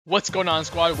What's going on,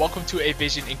 squad? Welcome to A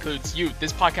Vision Includes You.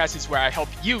 This podcast is where I help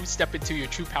you step into your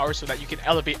true power so that you can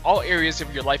elevate all areas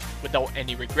of your life without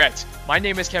any regrets. My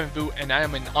name is Kevin Vu, and I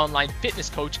am an online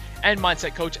fitness coach and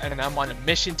mindset coach, and I'm on a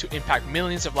mission to impact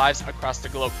millions of lives across the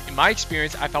globe. In my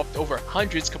experience, I've helped over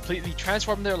hundreds completely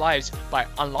transform their lives by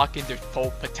unlocking their full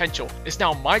potential. It's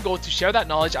now my goal to share that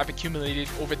knowledge I've accumulated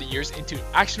over the years into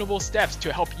actionable steps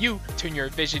to help you turn your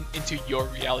vision into your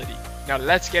reality. Now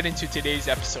let's get into today's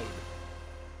episode.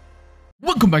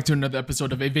 Welcome back to another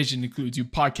episode of A Vision Includes You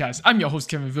podcast. I'm your host,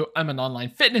 Kevin Vu. I'm an online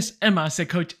fitness and mindset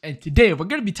coach, and today we're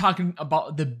going to be talking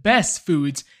about the best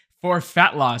foods for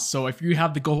fat loss. So if you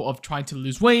have the goal of trying to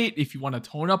lose weight, if you want to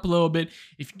tone up a little bit,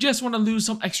 if you just want to lose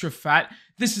some extra fat,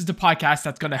 this is the podcast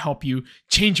that's going to help you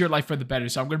change your life for the better.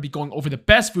 So I'm going to be going over the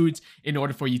best foods in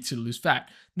order for you to lose fat.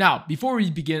 Now, before we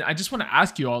begin, I just want to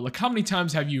ask you all, like, how many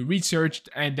times have you researched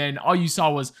and then all you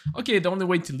saw was, okay, the only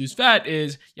way to lose fat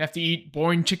is you have to eat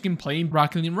boring chicken, plain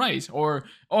broccoli and rice, or,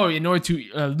 oh, in order to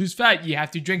lose fat, you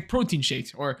have to drink protein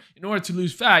shakes, or in order to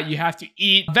lose fat, you have to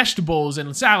eat vegetables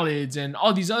and salads and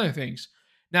all these other things.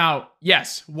 Now,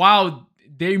 yes, while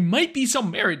there might be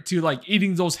some merit to like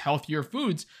eating those healthier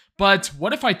foods, but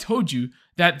what if I told you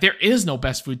that there is no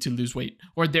best food to lose weight,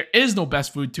 or there is no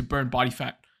best food to burn body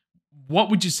fat? What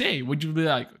would you say? Would you be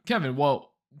like, Kevin,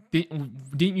 well,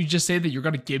 didn't you just say that you're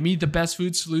going to give me the best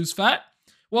foods to lose fat?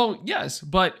 Well, yes,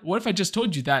 but what if I just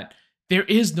told you that there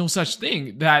is no such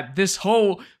thing, that this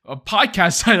whole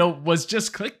podcast title was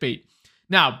just clickbait?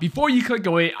 Now, before you click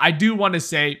away, I do want to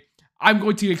say I'm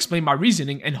going to explain my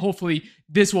reasoning, and hopefully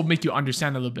this will make you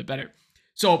understand a little bit better.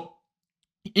 So,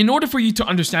 in order for you to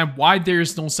understand why there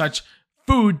is no such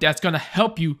food that's going to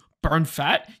help you burn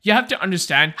fat, you have to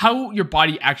understand how your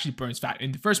body actually burns fat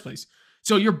in the first place.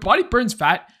 So your body burns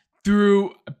fat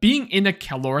through being in a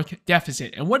caloric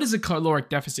deficit. And what is a caloric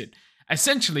deficit?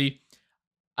 Essentially,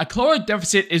 a caloric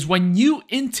deficit is when you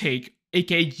intake,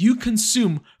 aka you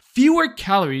consume fewer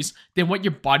calories than what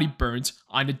your body burns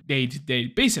on a day-to-day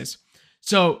basis.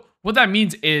 So what that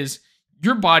means is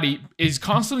your body is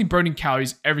constantly burning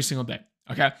calories every single day,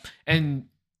 okay? And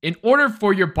in order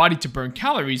for your body to burn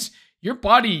calories, your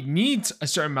body needs a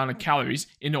certain amount of calories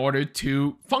in order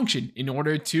to function, in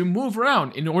order to move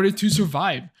around, in order to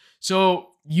survive.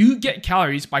 So you get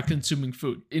calories by consuming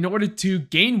food. In order to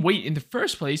gain weight in the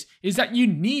first place is that you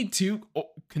need to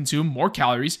consume more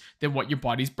calories than what your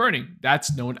body's burning.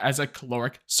 That's known as a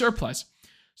caloric surplus.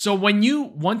 So when you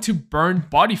want to burn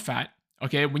body fat,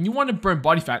 okay, when you want to burn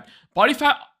body fat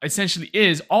essentially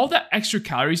is all that extra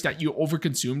calories that you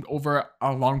overconsumed over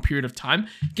a long period of time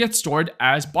get stored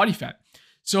as body fat.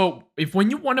 So when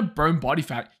you want to burn body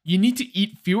fat, you need to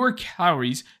eat fewer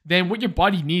calories than what your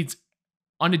body needs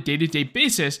on a day-to-day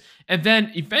basis. And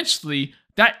then eventually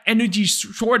that energy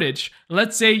shortage,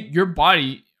 let's say your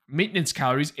body maintenance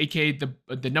calories, aka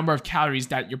the number of calories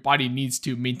that your body needs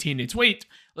to maintain its weight,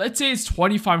 let's say it's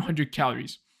 2,500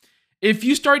 calories. If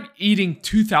you start eating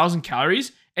 2,000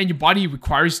 calories and your body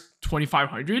requires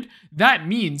 2,500, that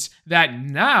means that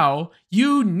now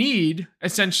you need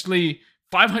essentially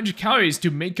 500 calories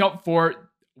to make up for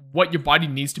what your body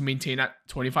needs to maintain at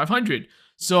 2,500.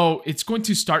 So it's going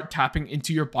to start tapping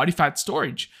into your body fat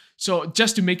storage. So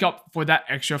just to make up for that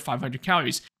extra 500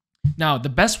 calories. Now, the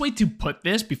best way to put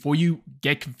this before you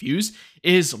get confused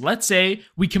is, let's say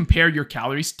we compare your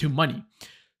calories to money.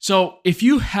 So if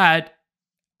you had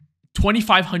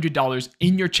 $2,500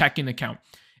 in your checking account,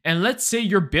 and let's say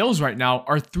your bills right now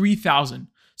are $3,000.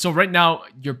 So right now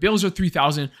your bills are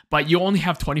 $3,000, but you only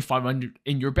have $2,500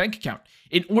 in your bank account.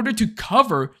 In order to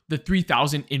cover the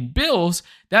 $3,000 in bills,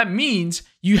 that means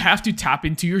you have to tap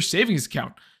into your savings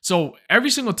account. So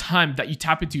every single time that you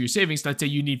tap into your savings, let's say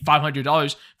you need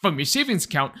 $500 from your savings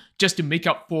account just to make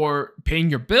up for paying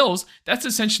your bills, that's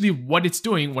essentially what it's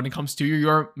doing when it comes to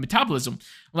your metabolism.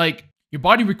 Like, your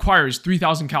body requires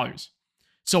 3,000 calories.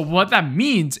 So what that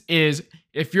means is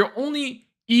if you're only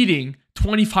eating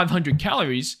 2,500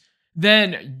 calories,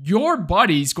 then your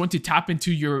body is going to tap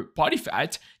into your body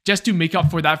fat just to make up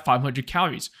for that 500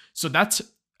 calories. So that's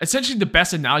essentially the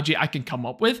best analogy I can come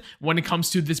up with when it comes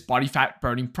to this body fat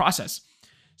burning process.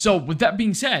 So with that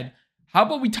being said, how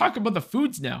about we talk about the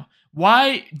foods now?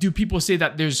 Why do people say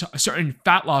that there's certain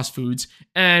fat loss foods,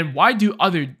 and why do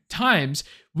other times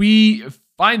we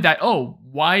find that, oh,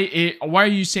 why are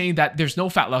you saying that there's no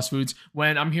fat loss foods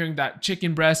when I'm hearing that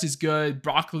chicken breast is good,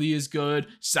 broccoli is good,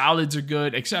 salads are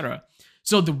good, etc.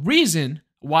 So the reason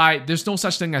why there's no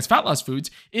such thing as fat loss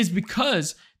foods is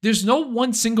because there's no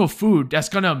one single food that's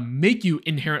gonna make you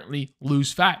inherently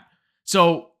lose fat.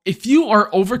 So if you are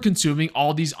over consuming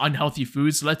all these unhealthy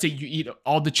foods, let's say you eat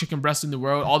all the chicken breasts in the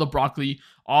world, all the broccoli,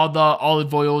 all the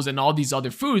olive oils, and all these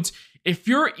other foods, if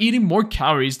you're eating more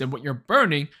calories than what you're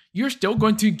burning, you're still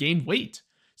going to gain weight.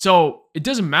 So it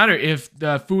doesn't matter if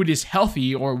the food is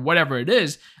healthy or whatever it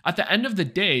is. At the end of the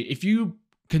day, if you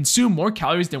consume more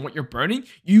calories than what you're burning,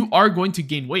 you are going to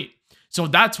gain weight. So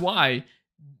that's why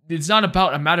it's not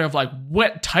about a matter of like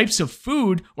what types of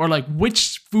food or like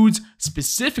which foods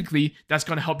specifically that's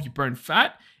going to help you burn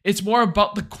fat. It's more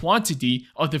about the quantity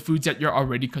of the foods that you're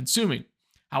already consuming.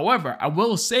 However, I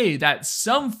will say that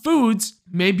some foods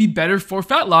may be better for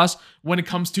fat loss when it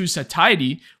comes to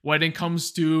satiety, when it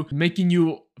comes to making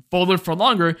you fuller for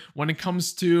longer, when it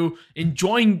comes to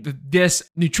enjoying this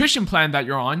nutrition plan that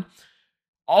you're on.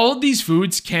 All of these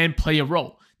foods can play a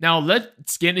role. Now,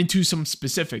 let's get into some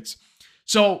specifics.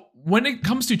 So when it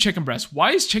comes to chicken breast,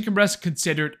 why is chicken breast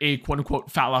considered a quote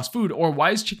unquote fat loss food? Or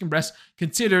why is chicken breast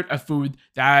considered a food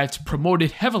that's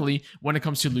promoted heavily when it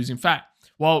comes to losing fat?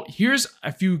 Well, here's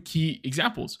a few key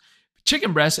examples.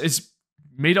 Chicken breast is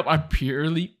made up of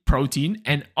purely protein,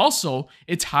 and also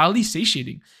it's highly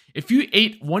satiating. If you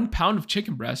ate 1 pound of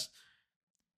chicken breast,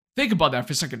 think about that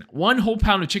for a second. 1 whole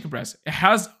pound of chicken breast, it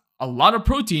has a lot of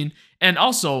protein. And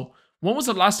also, when was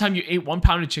the last time you ate 1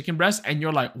 pound of chicken breast and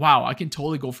you're like, wow, I can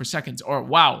totally go for seconds, or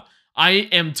wow, I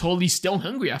am totally still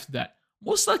hungry after that?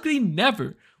 Most likely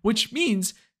never, which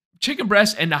means chicken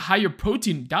breast and a higher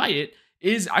protein diet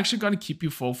is actually going to keep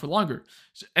you full for longer.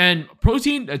 And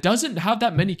protein doesn't have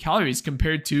that many calories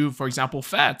compared to, for example,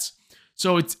 fats.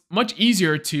 So it's much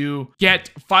easier to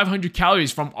get 500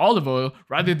 calories from olive oil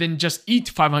rather than just eat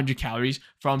 500 calories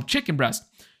from chicken breast.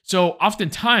 So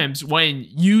oftentimes when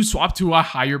you swap to a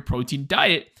higher protein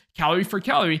diet, calorie for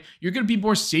calorie, you're going to be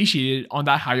more satiated on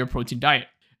that higher protein diet.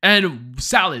 And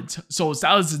salads. So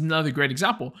salads is another great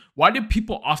example. Why do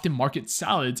people often market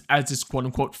salads as this quote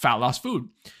unquote fat loss food?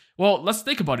 Well, let's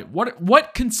think about it.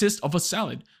 What consists of a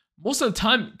salad? Most of the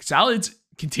time, salads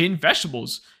contain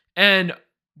vegetables. And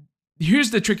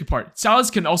here's the tricky part. Salads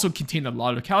can also contain a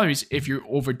lot of calories if you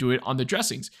overdo it on the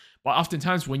dressings. But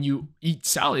oftentimes when you eat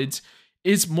salads,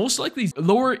 it's most likely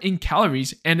lower in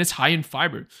calories and it's high in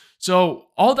fiber. So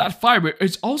all that fiber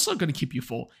is also going to keep you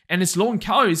full, and it's low in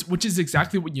calories, which is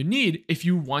exactly what you need if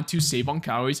you want to save on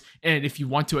calories and if you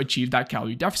want to achieve that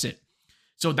calorie deficit.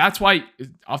 So that's why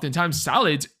oftentimes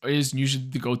salads is usually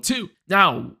the go-to.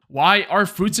 Now, why are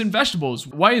fruits and vegetables?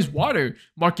 Why is water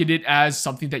marketed as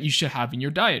something that you should have in your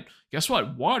diet? Guess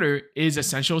what? Water is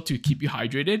essential to keep you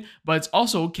hydrated, but it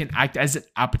also can act as an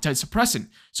appetite suppressant.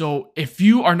 So if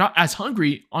you are not as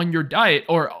hungry on your diet,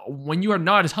 or when you are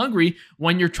not as hungry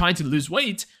when you're trying to lose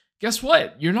weight, guess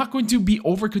what? You're not going to be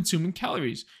over consuming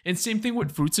calories. And same thing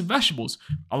with fruits and vegetables.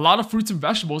 A lot of fruits and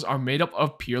vegetables are made up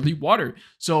of purely water.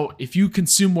 So if you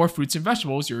consume more fruits and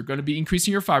vegetables, you're going to be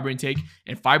increasing your fiber intake,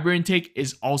 and fiber intake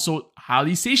is also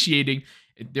highly satiating.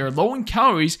 They're low in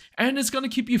calories and it's going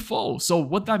to keep you full. So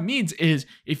what that means is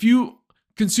if you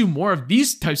consume more of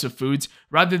these types of foods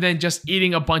rather than just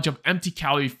eating a bunch of empty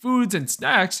calorie foods and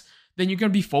snacks, then you're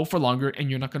going to be full for longer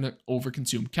and you're not going to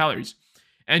overconsume calories.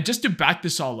 And just to back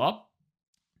this all up,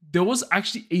 there was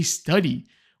actually a study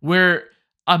where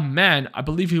a man, I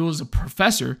believe he was a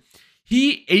professor,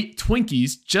 he ate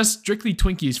Twinkies, just strictly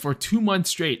Twinkies, for 2 months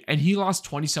straight, and he lost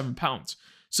 27 pounds.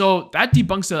 So that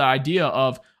debunks the idea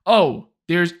of, oh,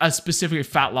 there's a specific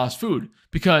fat loss food.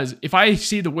 Because if I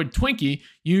say the word Twinkie,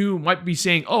 you might be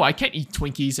saying, oh, I can't eat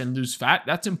Twinkies and lose fat.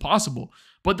 That's impossible.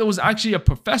 But there was actually a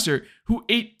professor who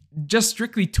ate just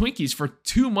strictly Twinkies for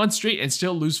 2 months straight and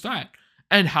still lose fat.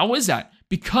 And how is that?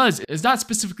 Because it's not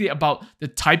specifically about the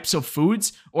types of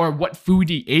foods or what food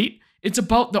he ate. It's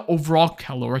about the overall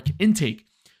caloric intake.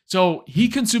 So he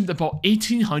consumed about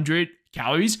 1,800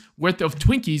 calories worth of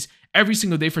Twinkies every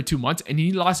single day for 2 months, and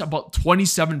he lost about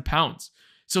 27 pounds.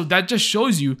 So that just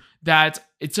shows you that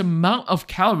it's amount of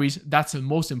calories that's the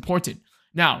most important.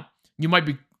 Now, you might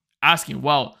be asking,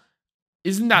 well,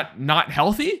 isn't that not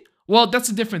healthy? Well, that's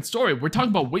a different story. We're talking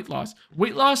about weight loss.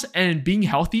 Weight loss and being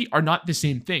healthy are not the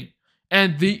same thing.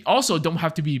 And they also don't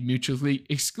have to be mutually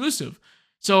exclusive.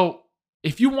 So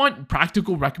if you want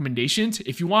practical recommendations,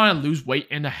 if you want to lose weight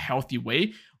in a healthy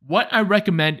way, what I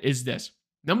recommend is this.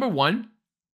 Number one,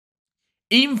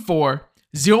 aim for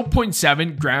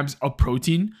 0.7 grams of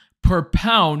protein per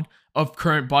pound of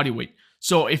current body weight.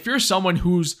 So if you're someone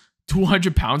who's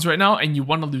 200 pounds right now and you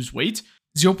want to lose weight,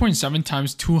 0.7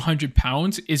 times 200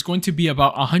 pounds is going to be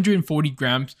about 140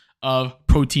 grams of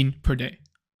protein per day.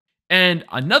 And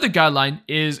another guideline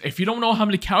is, if you don't know how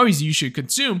many calories you should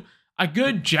consume, a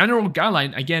good general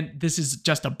guideline, again, this is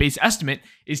just a base estimate,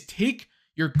 is take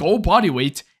your goal body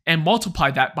weight and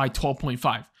multiply that by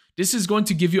 12.5. This is going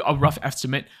to give you a rough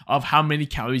estimate of how many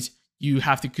calories you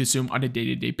have to consume on a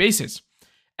day-to-day basis.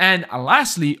 And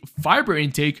lastly, fiber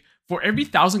intake. For every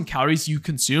 1,000 calories you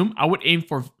consume, I would aim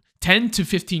for 10 to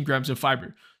 15 grams of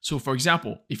fiber. So for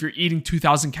example, if you're eating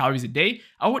 2,000 calories a day,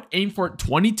 I would aim for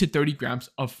 20 to 30 grams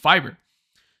of fiber.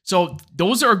 So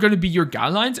those are going to be your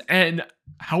guidelines, and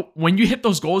when you hit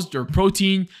those goals, your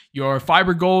protein, your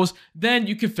fiber goals, then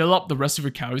you can fill up the rest of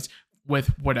your calories with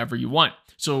whatever you want.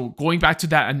 So going back to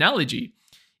that analogy,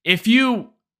 if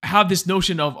you have this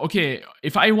notion of, okay,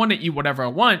 if I want to eat whatever I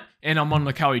want and I'm on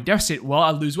a calorie deficit, well,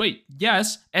 I'll lose weight.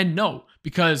 Yes and no,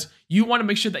 because you want to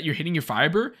make sure that you're hitting your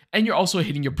fiber and you're also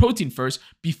hitting your protein first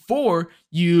before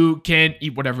you can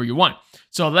eat whatever you want.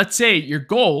 So let's say your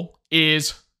goal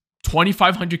is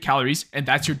 2,500 calories and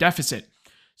that's your deficit.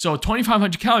 So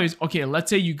 2,500 calories, okay,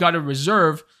 let's say you got to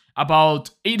reserve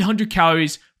about 800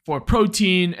 calories for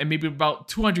protein and maybe about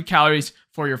 200 calories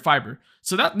for your fiber.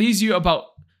 So that leaves you about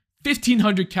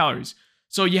 1,500 calories.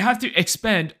 So you have to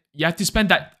spend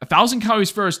that 1,000 calories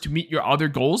first to meet your other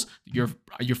goals, your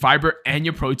fiber and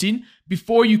your protein,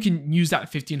 before you can use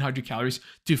that 1,500 calories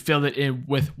to fill it in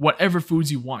with whatever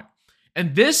foods you want.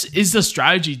 And this is the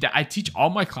strategy that I teach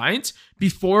all my clients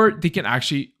before they can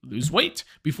actually lose weight,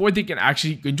 before they can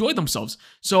actually enjoy themselves.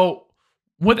 So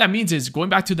what that means is, going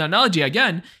back to the analogy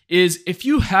again, is if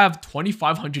you have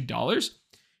 $2,500,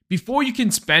 before you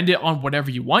can spend it on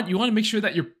whatever you want to make sure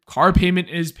that your car payment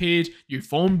is paid, your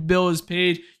phone bill is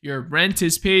paid, your rent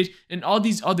is paid, and all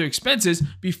these other expenses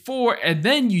and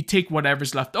then you take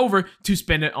whatever's left over to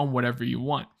spend it on whatever you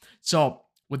want. So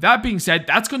with that being said,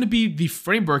 that's going to be the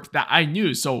framework that I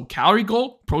use. So calorie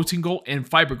goal, protein goal, and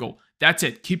fiber goal. That's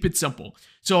it. Keep it simple.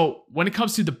 So when it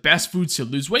comes to the best foods to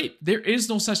lose weight, there is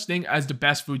no such thing as the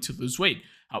best food to lose weight.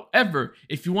 However,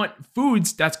 if you want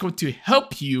foods that's going to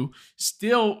help you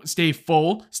still stay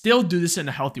full, still do this in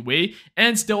a healthy way,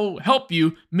 and still help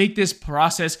you make this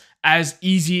process as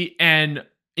easy and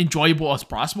enjoyable as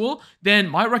possible, then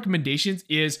my recommendations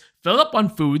is fill up on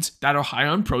foods that are high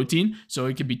on protein. So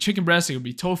it could be chicken breast, it could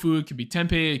be tofu, it could be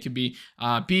tempeh, it could be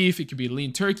beef, it could be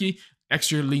lean turkey,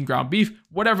 extra lean ground beef,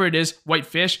 whatever it is, white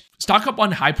fish. Stock up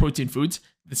on high protein foods.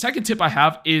 The second tip I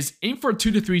have is aim for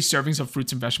 2 to 3 servings of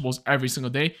fruits and vegetables every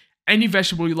single day. Any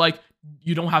vegetable you like,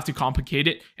 you don't have to complicate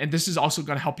it. And this is also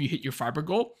going to help you hit your fiber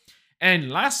goal.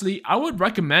 And lastly, I would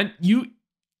recommend you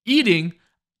eating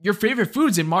your favorite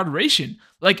foods in moderation.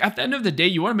 Like at the end of the day,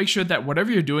 you want to make sure that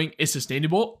whatever you're doing is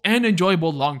sustainable and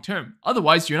enjoyable long term.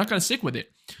 Otherwise, you're not going to stick with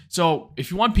it. So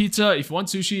if you want pizza, if you want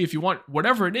sushi, if you want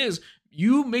whatever it is,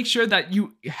 you make sure that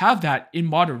you have that in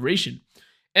moderation.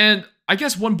 And I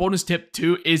guess one bonus tip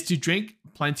too is to drink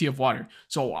plenty of water.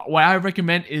 So what I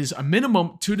recommend is a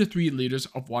minimum 2 to 3 liters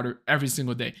of water every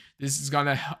single day. This is going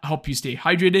to help you stay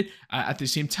hydrated. At the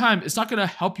same time, it's not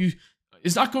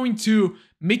going to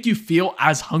make you feel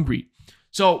as hungry.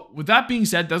 So with that being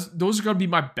said, those are going to be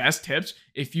my best tips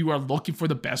if you are looking for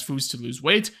the best foods to lose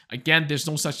weight. Again, there's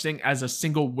no such thing as a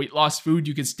single weight loss food.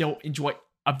 You can still enjoy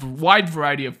a wide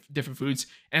variety of different foods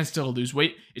and still lose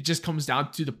weight. It just comes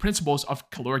down to the principles of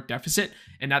caloric deficit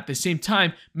and at the same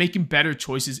time making better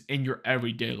choices in your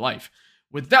everyday life.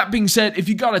 With that being said, if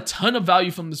you got a ton of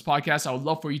value from this podcast, I would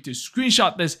love for you to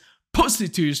screenshot this, post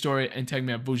it to your story, and tag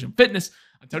me at Vusion Fitness.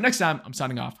 Until next time, I'm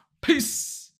signing off.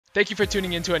 Peace. Thank you for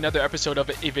tuning in to another episode of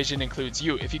A Vision Includes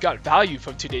You. If you got value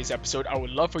from today's episode, I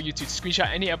would love for you to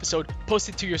screenshot any episode, post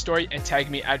it to your story, and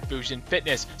tag me at Vusion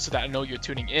Fitness so that I know you're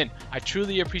tuning in. I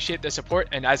truly appreciate the support,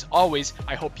 and as always,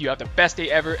 I hope you have the best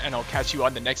day ever, and I'll catch you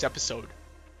on the next episode.